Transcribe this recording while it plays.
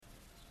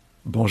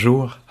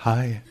Bonjour,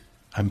 hi,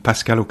 I'm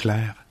Pascal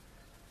Auclair.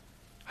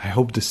 I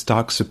hope this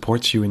talk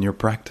supports you in your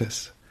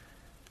practice.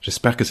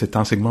 J'espère que cet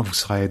enseignement vous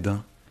sera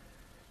aidant.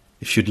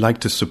 If you'd like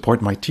to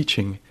support my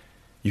teaching,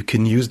 you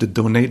can use the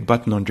donate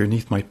button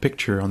underneath my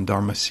picture on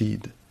Dharma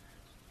Seed.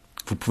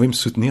 Vous pouvez me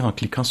soutenir en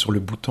cliquant sur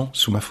le bouton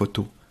sous ma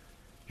photo.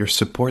 Your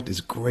support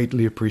is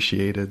greatly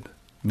appreciated.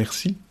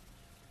 Merci.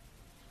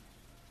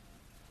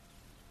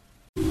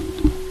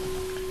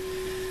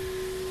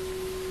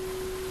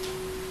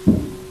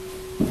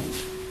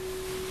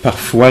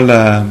 Parfois,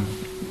 la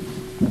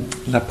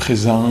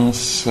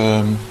présence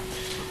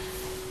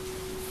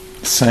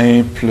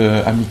simple,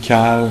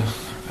 amicale,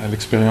 à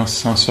l'expérience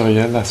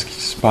sensorielle, à ce qui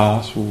se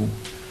passe, au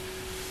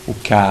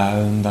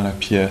calme dans la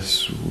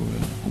pièce, ou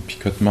au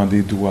picotement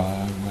des doigts,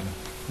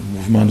 au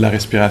mouvement de la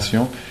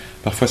respiration.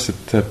 Parfois,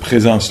 cette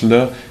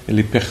présence-là, elle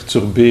est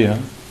perturbée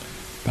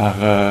par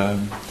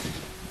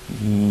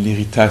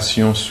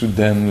l'irritation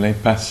soudaine,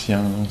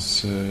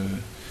 l'impatience,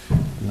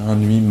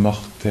 l'ennui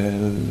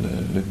mortel,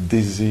 le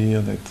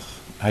désir d'être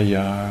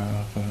ailleurs,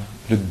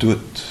 le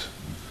doute,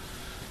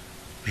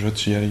 je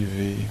vais-tu y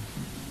arriver,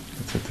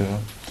 etc.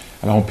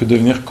 Alors on peut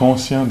devenir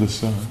conscient de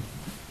ça,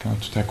 quand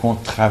tout à coup on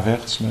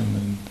traverse,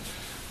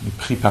 on est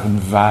pris par une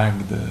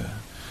vague de,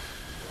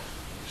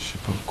 je sais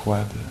pas quoi,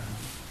 de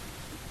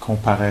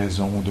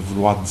comparaison, de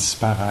vouloir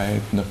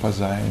disparaître, ne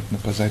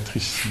pas être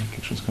ici,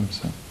 quelque chose comme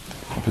ça.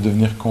 On peut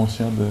devenir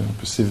conscient on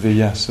peut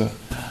s'éveiller à ça.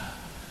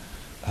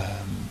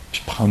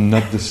 Puis prendre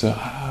note de ça.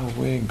 Ah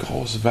oui,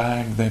 grosse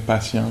vague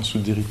d'impatience ou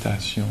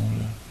d'irritation.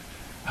 Là.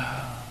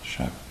 Ah,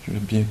 je vais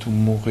bientôt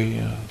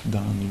mourir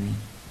d'ennui.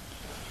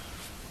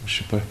 Je ne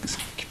sais pas ce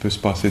qui peut se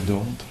passer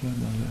d'autre là,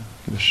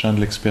 dans le champ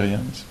de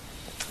l'expérience.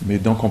 Mais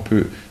donc,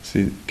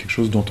 c'est quelque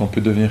chose dont on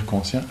peut devenir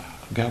conscient. Ah,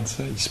 regarde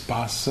ça, il se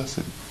passe ça,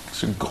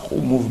 ce gros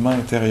mouvement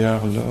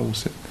intérieur-là, ou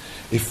cet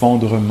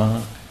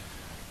effondrement,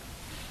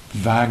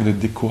 vague de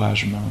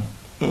découragement.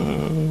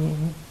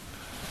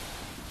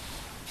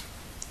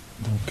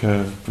 Donc,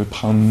 on peut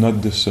prendre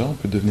note de ça, on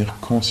peut devenir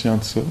conscient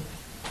de ça.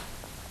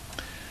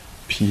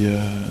 Puis,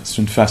 c'est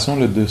une façon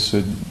là, de se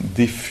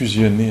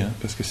défusionner,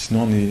 parce que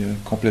sinon, on est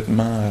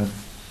complètement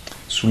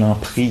sous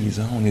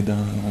l'emprise. On est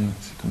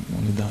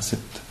dans cet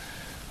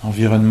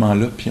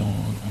environnement-là, puis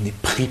on est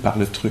pris par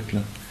le truc.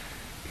 Là.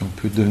 Puis,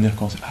 on peut devenir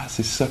conscient. Ah,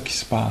 c'est ça qui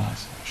se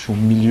passe. Je suis au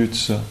milieu de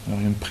ça. Alors,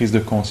 il y a une prise de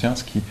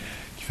conscience qui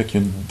fait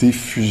qu'il y a une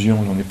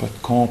diffusion. Là. On n'est pas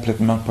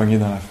complètement pogné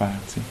dans l'affaire,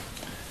 tu sais.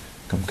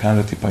 Comme quand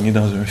tu es pogné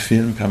dans un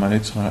film, puis à un moment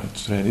donné, tu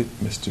te réalises,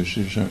 mais c'est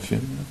juste un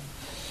film.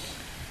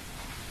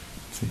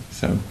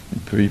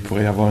 Il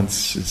pourrait y avoir une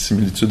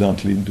similitude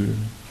entre les deux.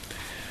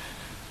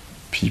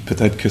 Puis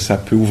peut-être que ça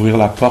peut ouvrir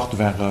la porte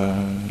vers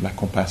la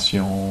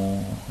compassion,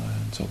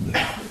 une sorte de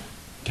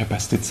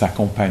capacité de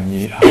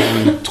s'accompagner. Ah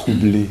oui,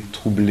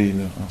 troublé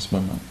là, en ce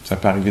moment. Ça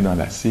peut arriver dans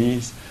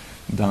l'assise,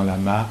 dans la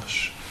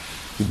marche,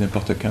 ou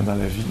n'importe quand dans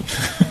la vie.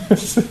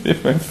 C'est le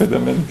même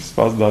phénomène qui se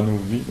passe dans nos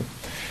vies. Là.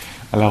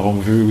 Alors, on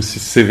veut aussi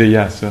s'éveiller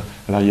à ça.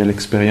 Alors, il y a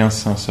l'expérience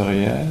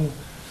sensorielle,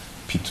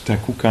 puis tout à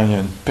coup, quand il y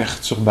a une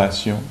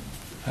perturbation,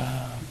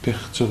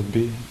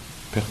 perturbé,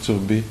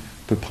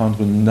 on peut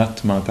prendre une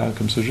note mentale,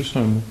 comme ça, juste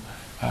un mot.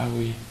 Ah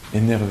oui,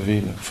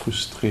 énervé, là,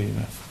 frustré,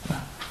 là,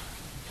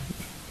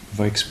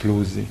 va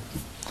exploser.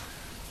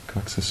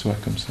 Quoi que ce soit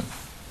comme ça.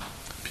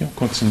 Puis, on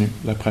continue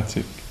la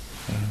pratique.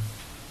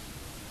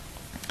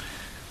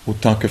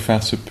 Autant que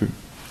faire se peut.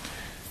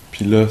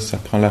 Puis là, ça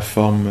prend la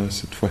forme,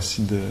 cette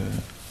fois-ci,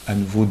 à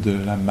nouveau de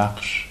la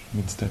marche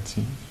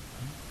méditative.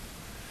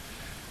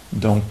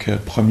 Donc,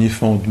 premier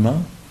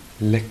fondement,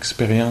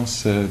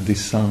 l'expérience des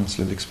sens,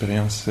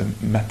 l'expérience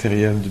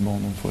matérielle du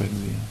monde, on pourrait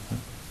dire.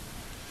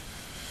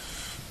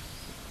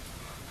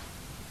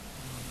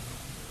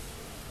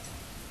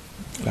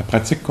 La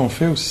pratique qu'on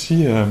fait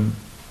aussi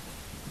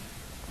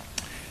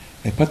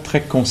n'est pas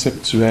très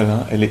conceptuelle,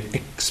 elle est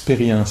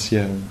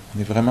expérientielle. On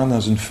est vraiment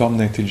dans une forme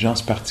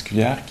d'intelligence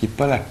particulière qui n'est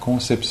pas la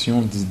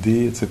conception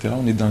d'idées, etc.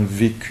 On est dans le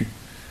vécu.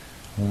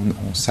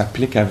 On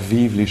s'applique à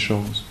vivre les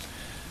choses.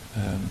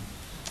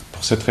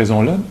 Pour cette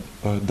raison-là,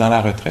 dans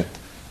la retraite,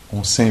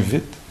 on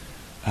s'invite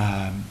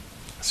à,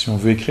 si on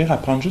veut écrire, à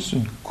prendre juste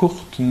une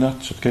courte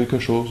note sur quelque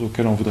chose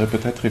auquel on voudrait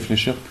peut-être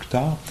réfléchir plus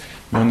tard,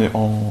 mais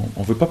on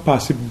ne veut pas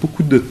passer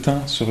beaucoup de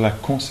temps sur la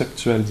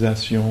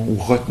conceptualisation ou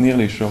retenir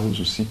les choses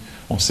aussi.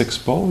 On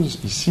s'expose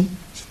ici,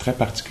 c'est très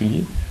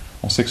particulier,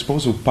 on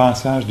s'expose au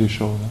passage des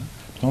choses.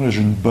 Mettons, là,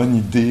 j'ai une bonne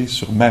idée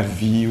sur ma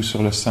vie ou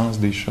sur le sens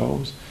des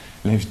choses.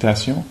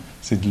 L'invitation,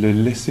 c'est de le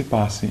laisser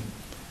passer.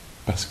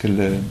 Parce que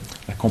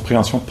la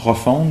compréhension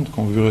profonde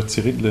qu'on veut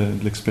retirer de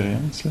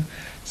l'expérience, là,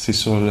 c'est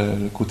sur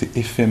le côté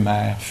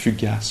éphémère,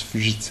 fugace,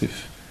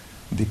 fugitif,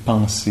 des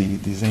pensées,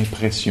 des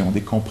impressions, des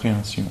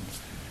compréhensions.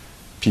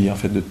 Puis en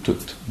fait de tout,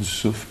 du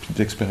souffle, puis de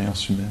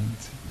l'expérience humaine.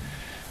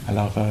 T'sais.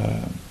 Alors,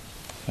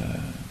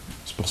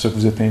 c'est pour ça que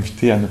vous êtes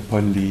invités à ne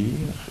pas lire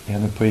et à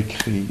ne pas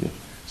écrire.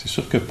 C'est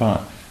sûr que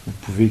vous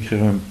pouvez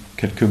écrire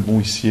quelques mots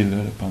ici et là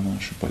pendant,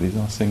 je ne sais pas, les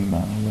enseignements,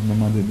 à un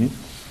moment donné,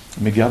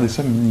 mais gardez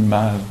ça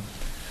minimal.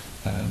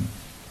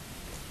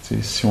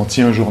 Si on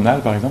tient un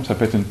journal, par exemple, ça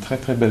peut être une très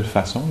très belle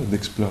façon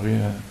d'explorer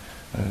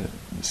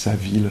sa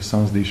vie, le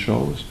sens des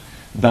choses.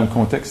 Dans le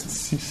contexte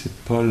ici, c'est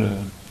pas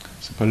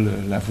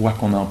la voie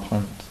qu'on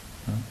emprunte.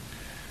 Hein.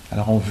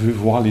 Alors on veut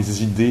voir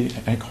les idées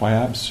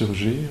incroyables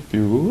surgir, puis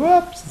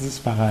hop,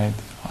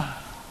 disparaître. Ah,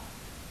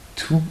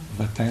 tout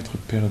va être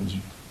perdu.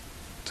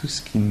 Tout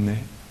ce qui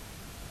naît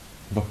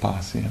va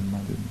passer à un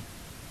moment donné.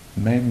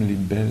 Même les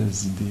belles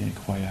idées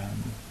incroyables.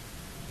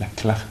 La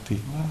clarté.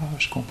 Ah,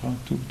 je comprends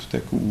tout à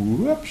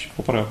coup. Hop, je ne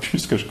comprends plus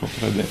ce que je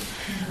comprenais.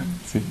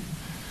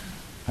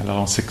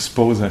 Alors on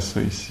s'expose à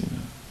ça ici. Là.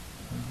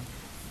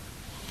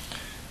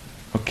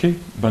 OK,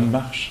 bonne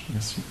marche.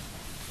 Merci.